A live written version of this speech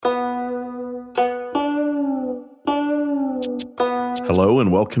Hello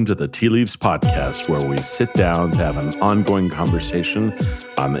and welcome to the Tea Leaves Podcast, where we sit down to have an ongoing conversation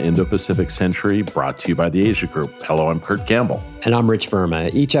on the Indo-Pacific century, brought to you by the Asia Group. Hello, I'm Kurt Campbell. And I'm Rich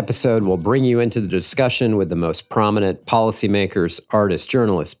Verma. Each episode will bring you into the discussion with the most prominent policymakers, artists,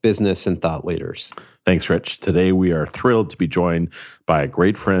 journalists, business, and thought leaders. Thanks, Rich. Today we are thrilled to be joined by a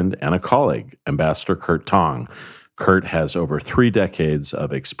great friend and a colleague, Ambassador Kurt Tong. Kurt has over 3 decades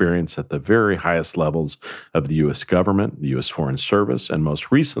of experience at the very highest levels of the U.S. government, the U.S. Foreign Service, and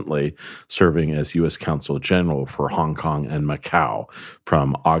most recently serving as U.S. Consul General for Hong Kong and Macau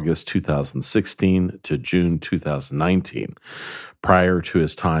from August 2016 to June 2019. Prior to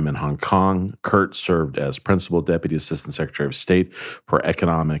his time in Hong Kong, Kurt served as Principal Deputy Assistant Secretary of State for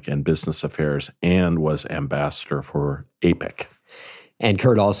Economic and Business Affairs and was Ambassador for APEC. And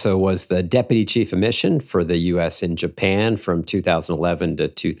Kurt also was the Deputy Chief of Mission for the U.S. in Japan from 2011 to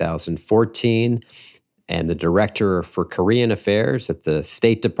 2014, and the Director for Korean Affairs at the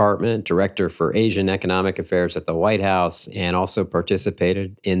State Department, Director for Asian Economic Affairs at the White House, and also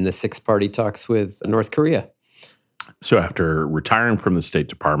participated in the six-party talks with North Korea. So after retiring from the State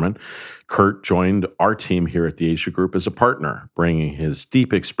Department, Kurt joined our team here at the Asia Group as a partner, bringing his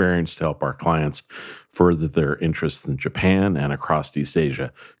deep experience to help our clients further their interests in Japan and across East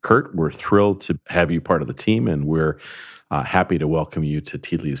Asia. Kurt, we're thrilled to have you part of the team, and we're happy to welcome you to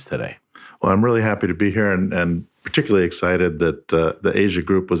Tea Leaves today. Well, I'm really happy to be here and particularly excited that the Asia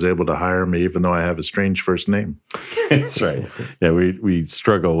Group was able to hire me, even though I have a strange first name. That's right. Yeah, we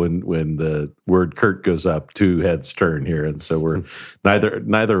struggle when the word Kurt goes up, 2 heads turn here, and so we're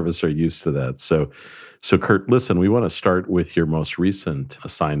neither of us are used to that. So Kurt, listen, we want to start with your most recent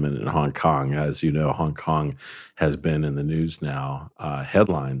assignment in Hong Kong. As you know, Hong Kong has been in the news now,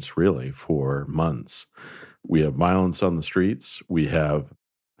 headlines really for months. We have violence on the streets. We have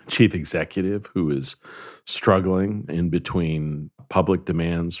chief executive who is struggling in between public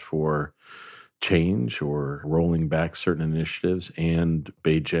demands for change or rolling back certain initiatives, and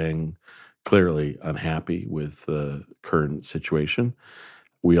Beijing clearly unhappy with the current situation.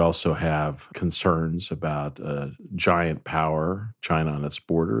 We also have concerns about a giant power, China, on its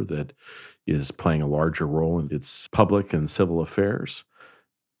border that is playing a larger role in its public and civil affairs.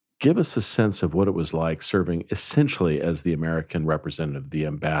 Give us a sense of what it was like serving essentially as the American representative, the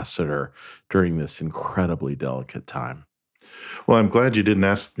ambassador, during this incredibly delicate time. Well, I'm glad you didn't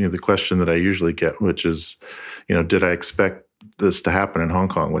ask me the question that I usually get, which is, did I expect this to happen in Hong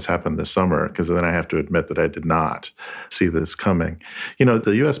Kong, what's happened this summer? Because then I have to admit that I did not see this coming.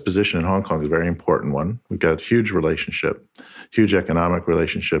 The U.S. position in Hong Kong is a very important one. We've got a huge relationship, huge economic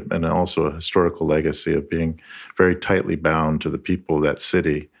relationship, and also a historical legacy of being very tightly bound to the people of that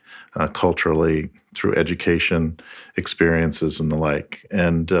city, culturally, through education, experiences, and the like.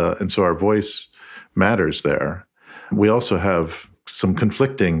 And so our voice matters there. We also have some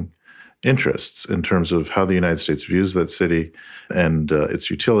conflicting interests in terms of how the United States views that city and its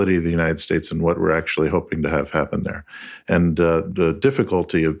utility to the United States and what we're actually hoping to have happen there. And the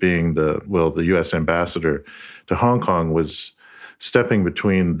difficulty of being the U.S. ambassador to Hong Kong was stepping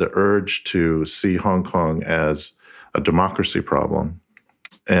between the urge to see Hong Kong as a democracy problem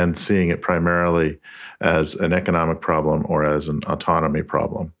and seeing it primarily as an economic problem or as an autonomy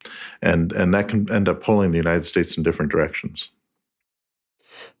problem. And that can end up pulling the United States in different directions.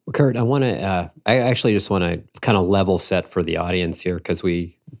 Well, Kurt, I actually just want to kind of level set for the audience here, because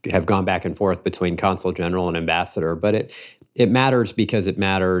we have gone back and forth between Consul General and Ambassador, but it matters because it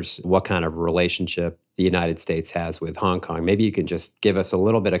matters what kind of relationship the United States has with Hong Kong. Maybe you can just give us a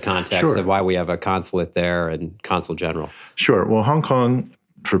little bit of context of why we have a consulate there and Consul General. Sure. Well, Hong Kong,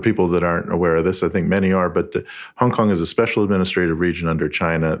 for people that aren't aware of this, I think many are, but Hong Kong is a special administrative region under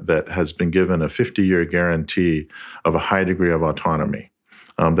China that has been given a 50-year guarantee of a high degree of autonomy.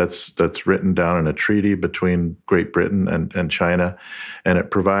 That's written down in a treaty between Great Britain and China, and it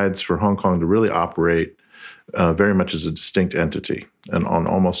provides for Hong Kong to really operate very much as a distinct entity and on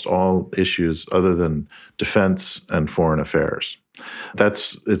almost all issues other than defense and foreign affairs.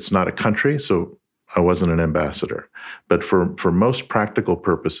 It's not a country, so I wasn't an ambassador. But for most practical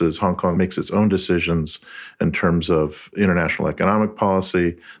purposes, Hong Kong makes its own decisions in terms of international economic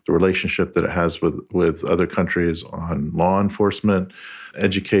policy, the relationship that it has with other countries on law enforcement,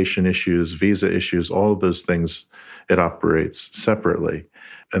 education issues, visa issues, all of those things, it operates separately.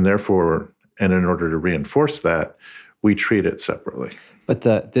 And therefore, and in order to reinforce that, we treat it separately.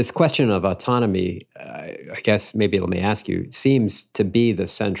 But this question of autonomy, I guess maybe let me ask you, seems to be the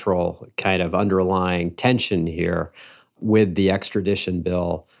central kind of underlying tension here with the extradition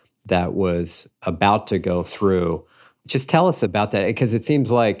bill that was about to go through Just tell us about that, because it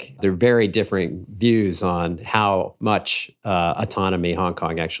seems like there are very different views on how much autonomy Hong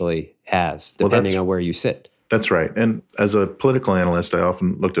Kong actually has, depending on where you sit. That's right. And as a political analyst, I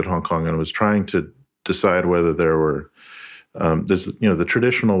often looked at Hong Kong and was trying to decide whether there were there's the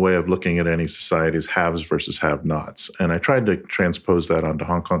traditional way of looking at any society is haves versus have-nots, and I tried to transpose that onto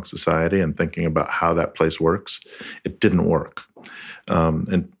Hong Kong society and thinking about how that place works. It didn't work.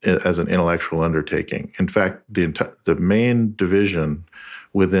 And as an intellectual undertaking. In fact, the main division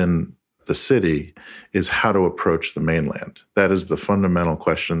within the city is how to approach the mainland. That is the fundamental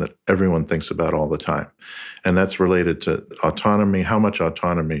question that everyone thinks about all the time. And that's related to autonomy. How much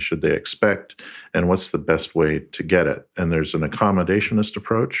autonomy should they expect? And what's the best way to get it? And there's an accommodationist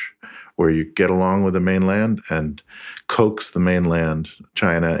approach where you get along with the mainland and coax the mainland,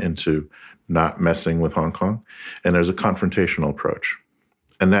 China, into not messing with Hong Kong. And there's a confrontational approach.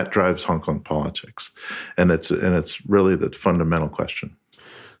 And that drives Hong Kong politics. And it's really the fundamental question.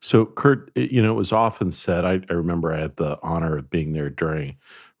 So, Kurt, it was often said, I remember I had the honor of being there during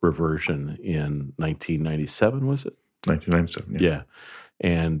Reversion in 1997, was it? 1997, yeah.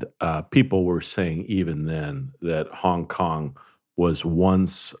 And people were saying even then that Hong Kong was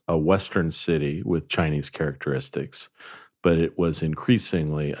once a Western city with Chinese characteristics, but it was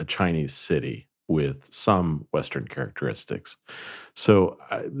increasingly a Chinese city with some Western characteristics. So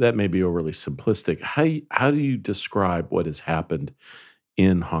that may be overly simplistic. How do you describe what has happened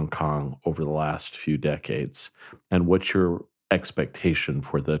in Hong Kong over the last few decades, and what's your expectation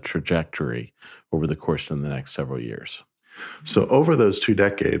for the trajectory over the course of the next several years? So over those 2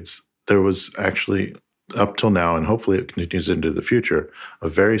 decades, there was actually, up till now, and hopefully it continues into the future, a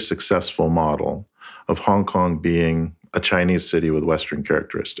very successful model of Hong Kong being a Chinese city with Western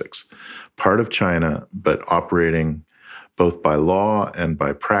characteristics. Part of China, but operating both by law and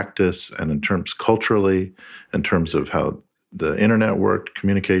by practice, and in terms culturally, in terms of how the internet worked,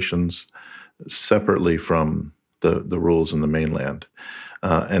 communications, separately from the rules in the mainland.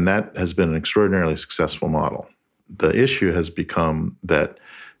 And that has been an extraordinarily successful model. The issue has become that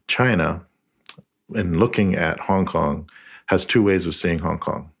China, in looking at Hong Kong, has 2 ways of seeing Hong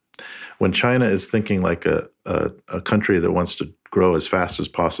Kong. When China is thinking like a country that wants to grow as fast as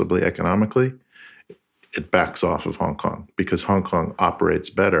possibly economically, it backs off of Hong Kong because Hong Kong operates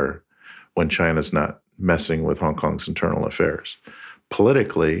better when China's not messing with Hong Kong's internal affairs.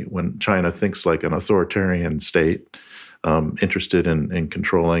 Politically, when China thinks like an authoritarian state, interested in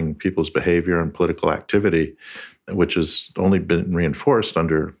controlling people's behavior and political activity, which has only been reinforced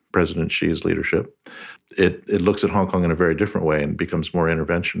under President Xi's leadership, it looks at Hong Kong in a very different way and becomes more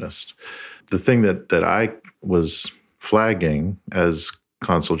interventionist. The thing that I was flagging as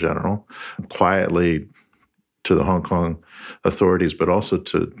Consul General, quietly to the Hong Kong authorities, but also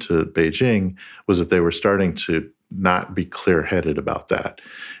to Beijing, was that they were starting to not be clear-headed about that.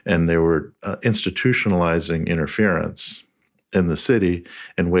 And they were institutionalizing interference in the city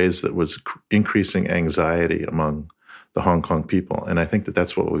in ways that was increasing anxiety among the Hong Kong people. And I think that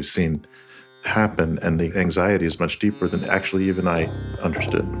that's what we've seen happen. And the anxiety is much deeper than actually even I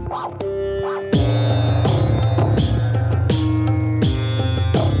understood.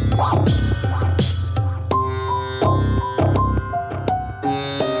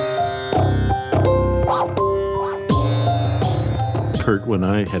 Kurt, when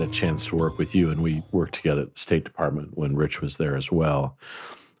I had a chance to work with you, and we worked together at the State Department when Rich was there as well,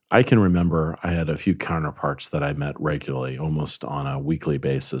 I can remember I had a few counterparts that I met regularly, almost on a weekly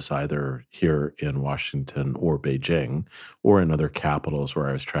basis, either here in Washington or Beijing, or in other capitals where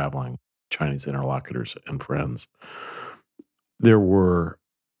I was traveling, Chinese interlocutors and friends. There were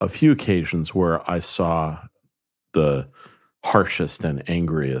a few occasions where I saw the harshest and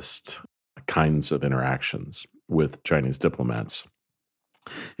angriest kinds of interactions with Chinese diplomats.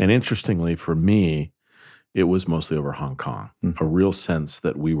 And interestingly for me, it was mostly over Hong Kong, a real sense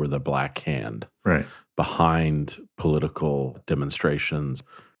that we were the black hand behind political demonstrations.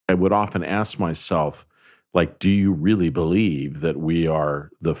 I would often ask myself, like, do you really believe that we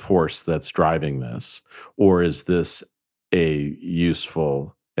are the force that's driving this? Or is this a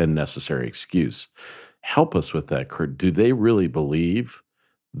useful and necessary excuse? Help us with that, Kurt. Do they really believe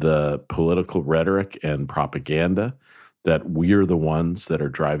the political rhetoric and propaganda that we're the ones that are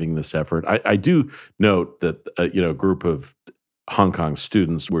driving this effort? I do note that a group of Hong Kong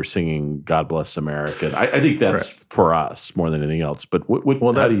students were singing "God Bless America." I think that's for us more than anything else. But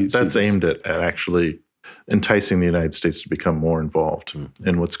how do you see that's this? aimed at actually enticing the United States to become more involved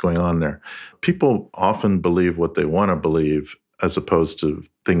in what's going on there. People often believe what they want to believe as opposed to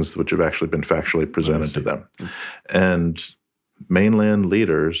things which have actually been factually presented to them. And mainland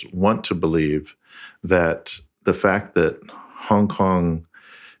leaders want to believe that the fact that Hong Kong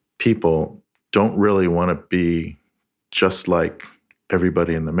people don't really want to be just like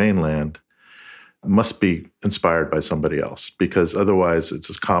everybody in the mainland must be inspired by somebody else, because otherwise it's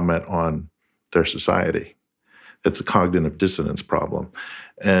a comment on their society. It's a cognitive dissonance problem.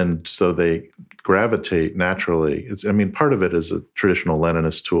 And so they gravitate naturally. Part of it is a traditional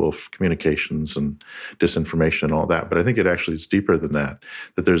Leninist tool of communications and disinformation and all that, but I think it actually is deeper than that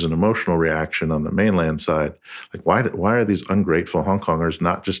there's an emotional reaction on the mainland side. Like, why are these ungrateful Hong Kongers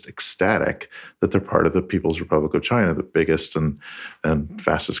not just ecstatic that they're part of the People's Republic of China, the biggest and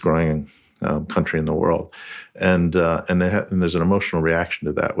fastest growing country in the world, and there's an emotional reaction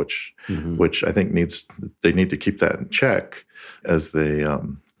to that, which I think they need to keep that in check as they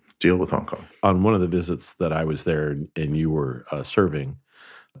deal with Hong Kong. On one of the visits that I was there and you were serving,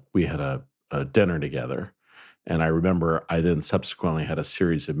 we had a dinner together, and I remember I then subsequently had a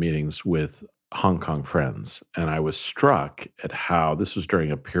series of meetings with Hong Kong friends, and I was struck at how this was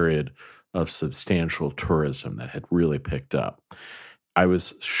during a period of substantial tourism that had really picked up. I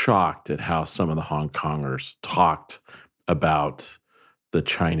was shocked at how some of the Hong Kongers talked about the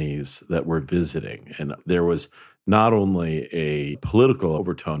Chinese that were visiting. And there was not only a political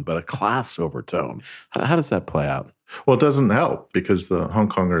overtone, but a class overtone. How does that play out? Well, it doesn't help, because the Hong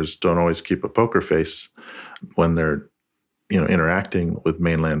Kongers don't always keep a poker face when they're interacting with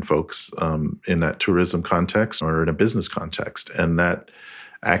mainland folks in that tourism context or in a business context. And that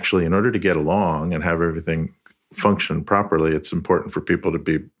actually, in order to get along and have everything function properly, it's important for people to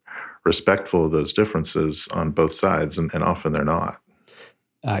be respectful of those differences on both sides, and often they're not.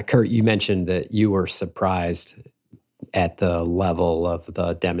 Kurt, you mentioned that you were surprised at the level of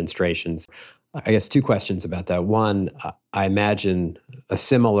the demonstrations. I guess two questions about that. One, I imagine a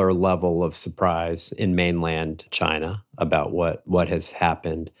similar level of surprise in mainland China about what has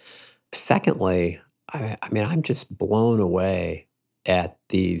happened. Secondly, I'm just blown away at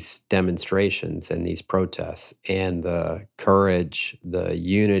these demonstrations and these protests and the courage, the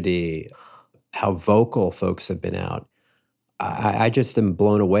unity, how vocal folks have been out. I just am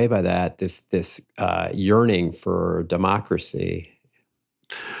blown away by that, this yearning for democracy.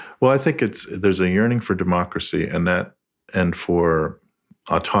 Well, I think there's a yearning for democracy and for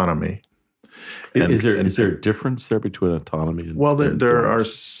autonomy. Is there a difference there between autonomy and there are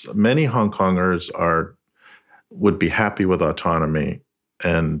many Hong Kongers would be happy with autonomy,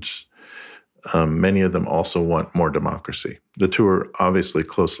 and many of them also want more democracy. The two are obviously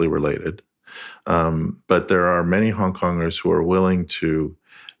closely related, but there are many Hong Kongers who are willing to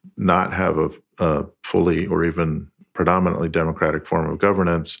not have a fully or even predominantly democratic form of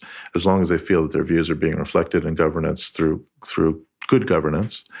governance, as long as they feel that their views are being reflected in governance through good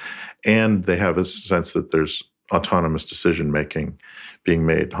governance, and they have a sense that there's autonomous decision-making being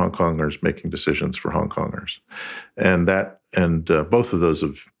made, Hong Kongers making decisions for Hong Kongers. And both of those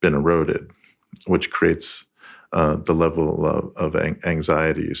have been eroded, which creates the level of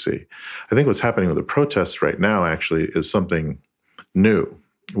anxiety you see. I think what's happening with the protests right now actually is something new,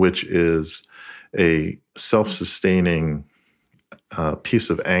 which is a self-sustaining piece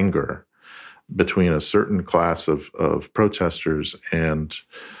of anger between a certain class of protesters and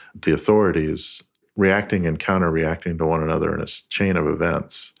the authorities, reacting and counter-reacting to one another in a chain of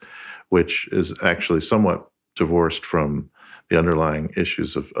events, which is actually somewhat divorced from the underlying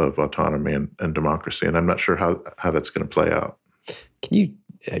issues of autonomy and democracy. And I'm not sure how that's going to play out. Can you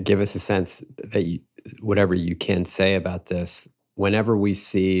give us a sense that whatever you can say about this, whenever we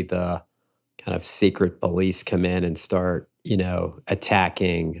see the kind of secret police come in and start,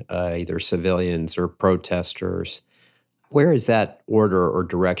 attacking either civilians or protesters, where is that order or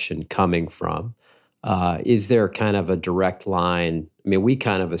direction coming from? Is there kind of a direct line? We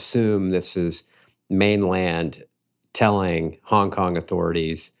kind of assume this is mainland telling Hong Kong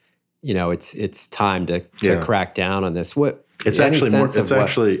authorities, it's time to crack down on this. It's actually more. It's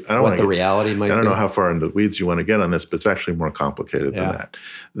actually. I don't what the reality might be. I don't know how far into the weeds you want to get on this, but it's actually more complicated than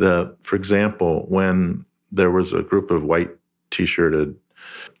that. For example, when there was a group of white T-shirted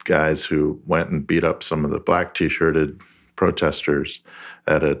guys who went and beat up some of the black T-shirted protesters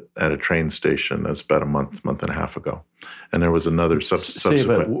at a train station, that's about a month and a half ago, and there was another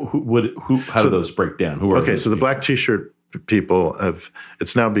subsequent. How do those break down? Who are okay? So the black T-shirt people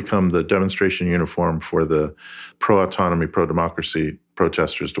it's now become the demonstration uniform for the pro-autonomy, pro-democracy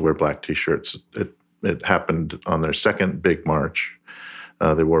protesters to wear black T-shirts. It happened on their second big march.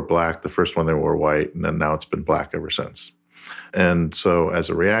 They wore black. The first one they wore white, and then now it's been black ever since. And so as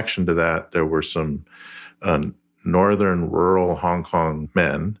a reaction to that, there were some northern rural Hong Kong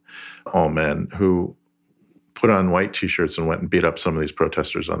men, all men, who put on white T-shirts and went and beat up some of these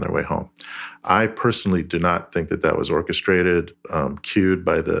protesters on their way home. I personally do not think that was orchestrated, cued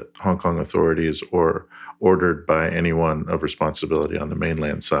by the Hong Kong authorities, or ordered by anyone of responsibility on the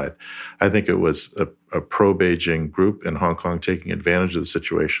mainland side. I think it was a pro-Beijing group in Hong Kong taking advantage of the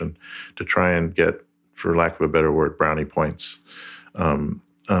situation to try and get, for lack of a better word, brownie points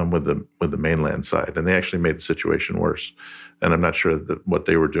with the mainland side, and they actually made the situation worse. And I'm not sure that what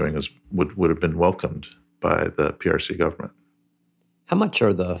they were doing would have been welcomed by the PRC government. How much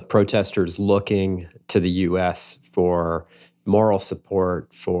are the protesters looking to the U.S. for moral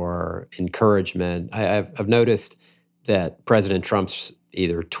support, for encouragement? I've noticed that President Trump's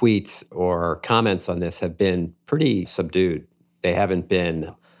either tweets or comments on this have been pretty subdued. They haven't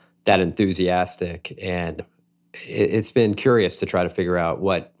been that enthusiastic, and it's been curious to try to figure out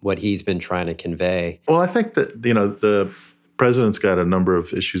what he's been trying to convey. Well, I think that, the president's got a number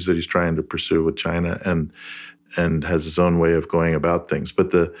of issues that he's trying to pursue with China and has his own way of going about things. But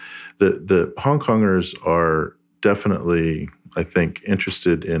the Hong Kongers are definitely, I think,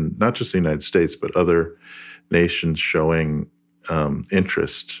 interested in not just the United States, but other nations showing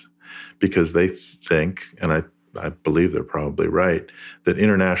interest, because they think, and I believe they're probably right, that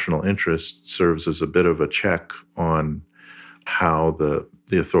international interest serves as a bit of a check on how the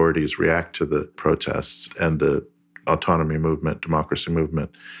authorities react to the protests and the autonomy movement, democracy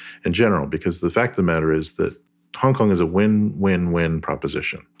movement in general. Because the fact of the matter is that Hong Kong is a win-win-win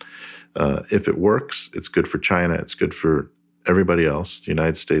proposition. If it works, it's good for China, it's good for everybody else, the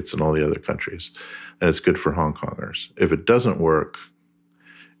United States and all the other countries, and it's good for Hong Kongers. If it doesn't work,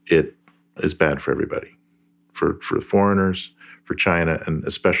 it is bad for everybody, for foreigners, for China, and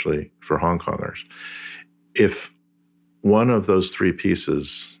especially for Hong Kongers. If one of those three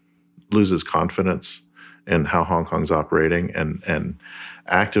pieces loses confidence in how Hong Kong's operating and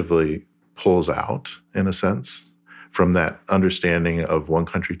actively pulls out, in a sense, from that understanding of one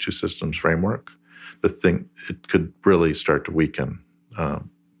country, two systems framework, it could really start to weaken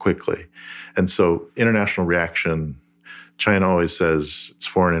quickly. And so international reaction, China always says it's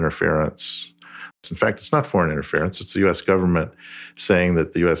foreign interference. In fact, it's not foreign interference. It's the U.S. government saying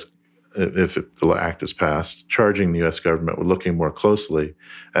that the U.S., if the act is passed, charging the U.S. government with looking more closely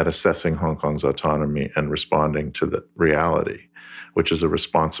at assessing Hong Kong's autonomy and responding to the reality, which is a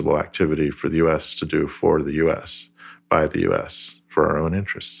responsible activity for the U.S. to do for the U.S., by the U.S., for our own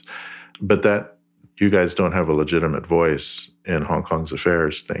interests. But that you guys don't have a legitimate voice in Hong Kong's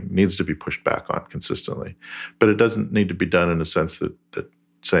affairs thing needs to be pushed back on consistently. But it doesn't need to be done in a sense that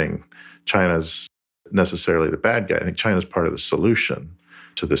saying China's necessarily the bad guy. I think China's part of the solution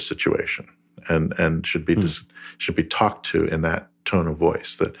to this situation, and should be talked to in that tone of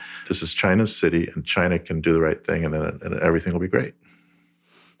voice, that this is China's city and China can do the right thing, and then everything will be great.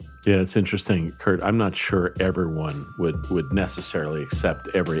 Yeah, it's interesting, Kurt. I'm not sure everyone would necessarily accept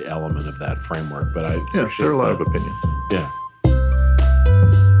every element of that framework, but there are a lot of opinions. Yeah.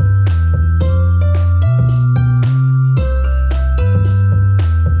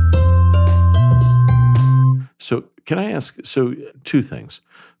 So can I ask, two things.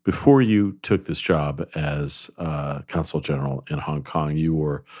 Before you took this job as Consul General in Hong Kong, you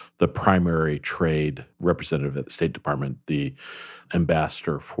were the primary trade representative at the State Department, the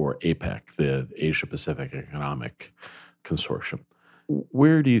ambassador for APEC, the Asia Pacific Economic Consortium.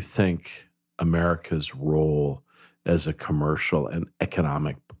 Where do you think America's role as a commercial and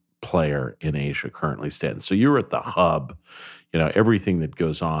economic player in Asia currently stands? So you're at the hub. Everything that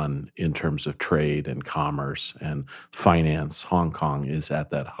goes on in terms of trade and commerce and finance, Hong Kong is at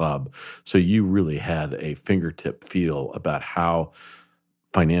that hub. So you really had a fingertip feel about how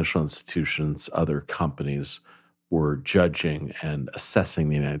financial institutions, other companies were judging and assessing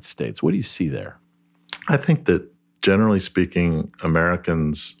the United States. What do you see there? I think that generally speaking,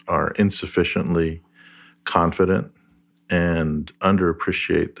 Americans are insufficiently confident and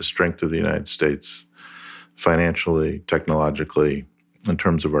underappreciate the strength of the United States financially, technologically, in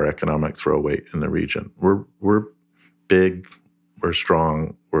terms of our economic throw weight in the region. We're big, we're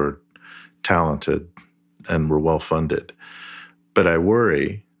strong, we're talented, and we're well-funded. But I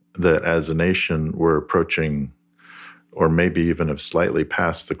worry that as a nation, we're approaching, or maybe even have slightly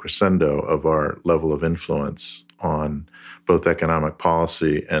passed the crescendo of our level of influence on both economic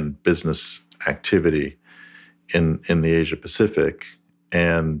policy and business activity in the Asia Pacific.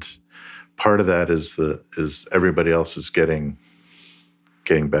 And part of that is everybody else is getting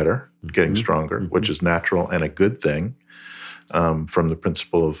better, getting stronger, which is natural and a good thing, from the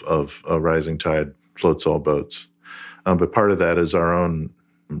principle of a rising tide floats all boats. But part of that is our own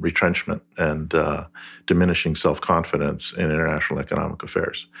retrenchment and diminishing self-confidence in international economic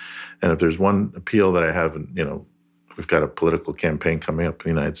affairs. And if there's one appeal that I have, we've got a political campaign coming up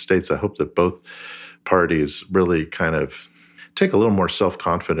in the United States. I hope that both parties really kind of take a little more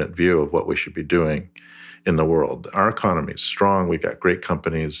self-confident view of what we should be doing in the world. Our economy is strong. We've got great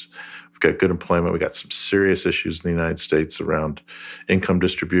companies. We've got good employment. We've got some serious issues in the United States around income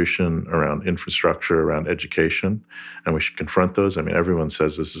distribution, around infrastructure, around education, and we should confront those. I mean, everyone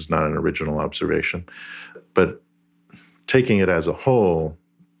says this is not an original observation, but taking it as a whole,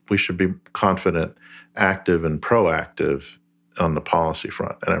 we should be confident, active, and proactive on the policy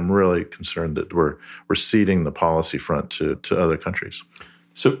front. And I'm really concerned that we're ceding the policy front to other countries.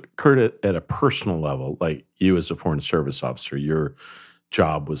 So, Kurt, at a personal level, like you as a Foreign Service officer, your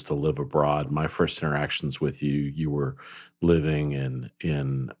job was to live abroad. My first interactions with you, you were living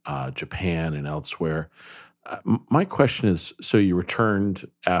in Japan and elsewhere. My question is, so you returned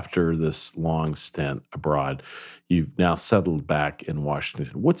after this long stint abroad. You've now settled back in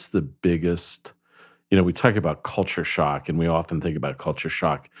Washington. What's the biggest, we talk about culture shock, and we often think about culture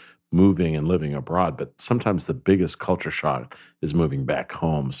shock moving and living abroad, but sometimes the biggest culture shock is moving back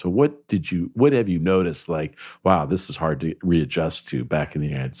home. So what have you noticed, like, wow, this is hard to readjust to back in the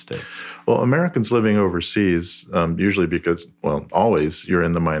United States? Well, Americans living overseas, usually because, always you're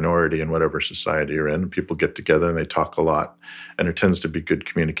in the minority in whatever society you're in. People get together and they talk a lot, and there tends to be good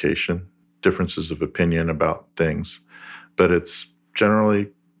communication, differences of opinion about things, but it's generally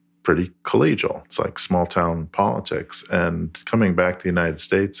pretty collegial. It's like small town politics. And coming back to the United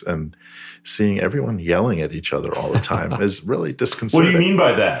States and seeing everyone yelling at each other all the time is really disconcerting. What do you mean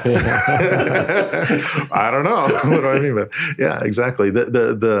by that? I don't know. What do I mean by that? Yeah, exactly.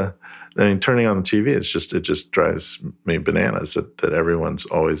 Turning on the TV, it just drives me bananas that everyone's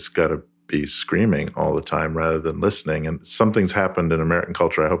always got to be screaming all the time rather than listening. And something's happened in American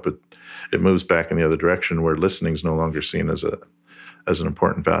culture. I hope it moves back in the other direction where listening is no longer seen as an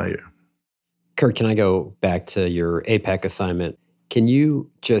important value. Kurt, can I go back to your APEC assignment? Can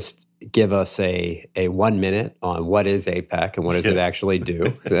you just give us a 1 minute on what is APEC and what does it actually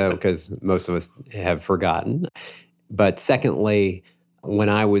do? Because most of us have forgotten. But secondly, when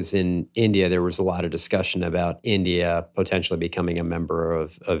I was in India, there was a lot of discussion about India potentially becoming a member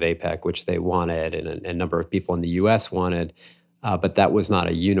of APEC, which they wanted, and a number of people in the U.S. wanted. But that was not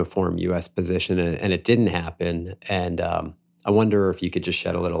a uniform U.S. position, and it didn't happen. And I wonder if you could just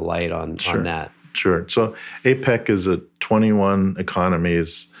shed a little light on that. Sure. So APEC is 21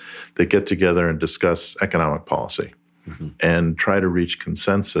 economies that get together and discuss economic policy and try to reach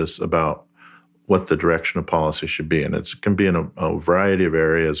consensus about what the direction of policy should be. And it can be in a variety of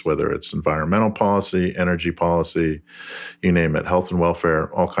areas, whether it's environmental policy, energy policy, you name it, health and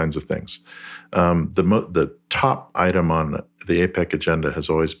welfare, all kinds of things. The top item on the APEC agenda has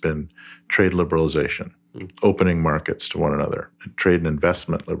always been trade liberalization, opening markets to one another, trade and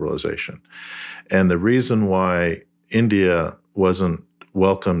investment liberalization. And the reason why India wasn't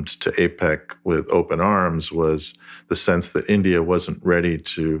welcomed to APEC with open arms was the sense that India wasn't ready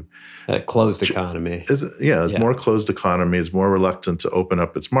to... A closed economy. More closed economy, is more reluctant to open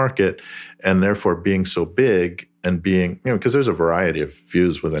up its market, and therefore being so big and being, because there's a variety of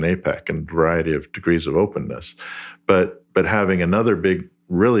views within APEC and a variety of degrees of openness, but having another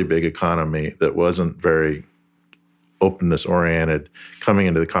really big economy that wasn't very openness oriented coming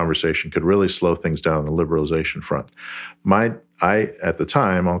into the conversation could really slow things down on the liberalization front. At the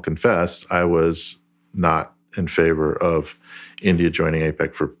time, I'll confess, I was not in favor of India joining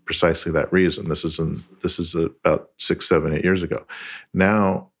APEC for precisely that reason. This is about 6, 7, 8 years ago.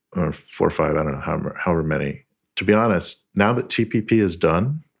 Now, or 4 or 5, I don't know, however many. To be honest, now that TPP is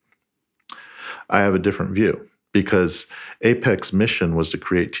done, I have a different view, because APEC's mission was to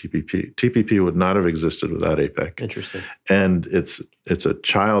create TPP. TPP would not have existed without APEC. Interesting. And it's a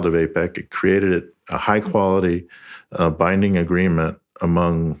child of APEC. It created a high-quality binding agreement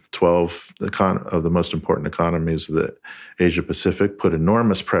among 12 of the most important economies of the Asia-Pacific, put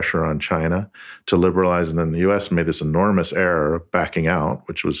enormous pressure on China to liberalize, and then the U.S. made this enormous error of backing out,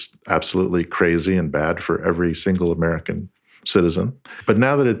 which was absolutely crazy and bad for every single American citizen. But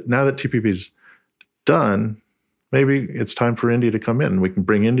now that TPP's done, maybe it's time for India to come in. We can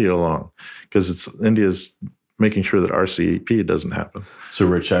bring India along, because India's making sure that RCEP doesn't happen. So,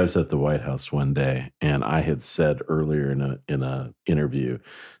 Rich, I was at the White House one day, and I had said earlier in a interview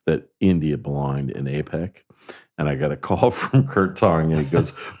that India belonged in APEC, and I got a call from Kurt Tong, and he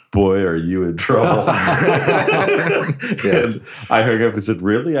goes, "Boy, are you in trouble!" And I hung up and said,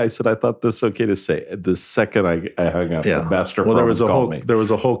 "Really?" I said, "I thought this was okay to say." The second I hung up, the master there was a called me. There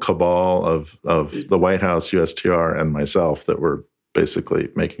was a whole cabal of the White House, USTR, and myself that were basically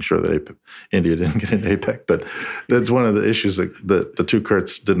making sure that India didn't get into APEC. But that's one of the issues that the two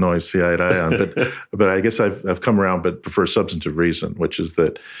Kurts didn't always see eye to eye on. But I guess I've come around, but for a substantive reason, which is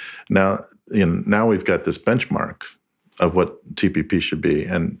that now we've got this benchmark of what TPP should be,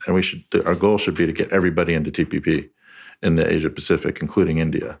 and our goal should be to get everybody into TPP in the Asia Pacific, including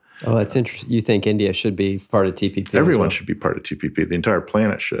India. Oh, that's interesting. You think India should be part of TPP? Everyone should be part of TPP. The entire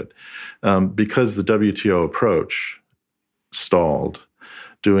planet should, because the WTO approach stalled.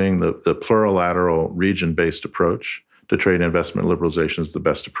 Doing the plurilateral region-based approach to trade and investment liberalization is the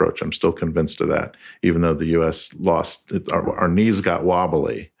best approach. I'm still convinced of that, even though the U.S. lost, our knees got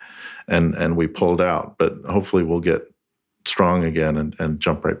wobbly and we pulled out. But hopefully we'll get strong again and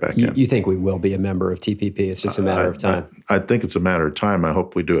jump right back in. You think we will be a member of TPP? It's just a matter of time. I think it's a matter of time. I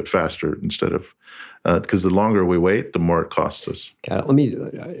hope we do it faster instead of, because the longer we wait, the more it costs us. Got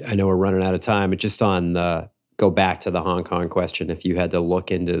it. I know we're running out of time, but just on go back to the Hong Kong question, if you had to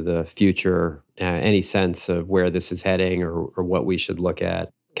look into the future, any sense of where this is heading or what we should look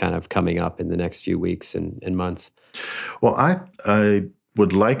at kind of coming up in the next few weeks and months? Well, I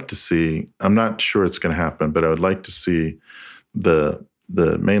would like to see, I'm not sure it's going to happen, but I would like to see the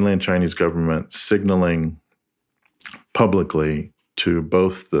mainland Chinese government signaling publicly to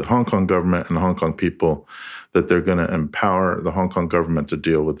both the Hong Kong government and the Hong Kong people that they're going to empower the Hong Kong government to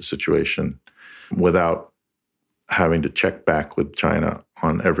deal with the situation without having to check back with China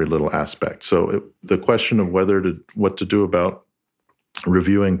on every little aspect. So the question of what to do about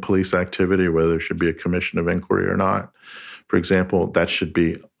reviewing police activity, whether there should be a commission of inquiry or not, for example, that should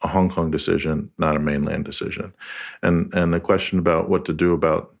be a Hong Kong decision, not a mainland decision. And the question about what to do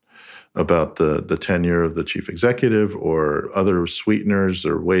about the tenure of the chief executive or other sweeteners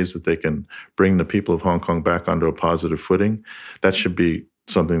or ways that they can bring the people of Hong Kong back onto a positive footing, that should be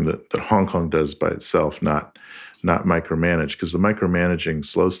something that Hong Kong does by itself, not micromanage, because the micromanaging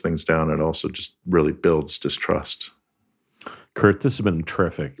slows things down. It also just really builds distrust. Kurt, this has been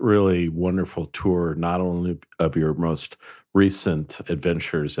terrific. Really wonderful tour, not only of your most recent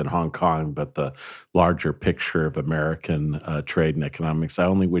adventures in Hong Kong, but the larger picture of American trade and economics. I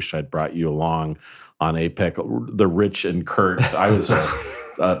only wish I'd brought you along on APEC. The Rich and Kurt, I was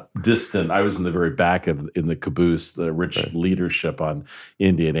distant. I was in the very back in the caboose, the Rich leadership on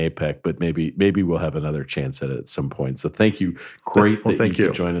India and APEC, but maybe we'll have another chance at it at some point. So thank you. Great that you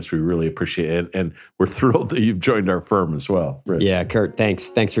could join us. We really appreciate it. And we're thrilled that you've joined our firm as well, Rich. Yeah, Kurt, thanks.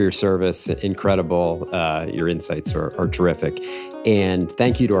 Thanks for your service. Incredible. Your insights are terrific. And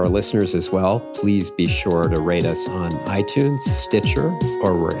thank you to our listeners as well. Please be sure to rate us on iTunes, Stitcher,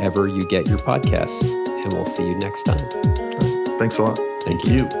 or wherever you get your podcasts. And we'll see you next time. Thanks a lot. Thank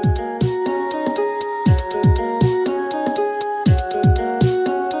you.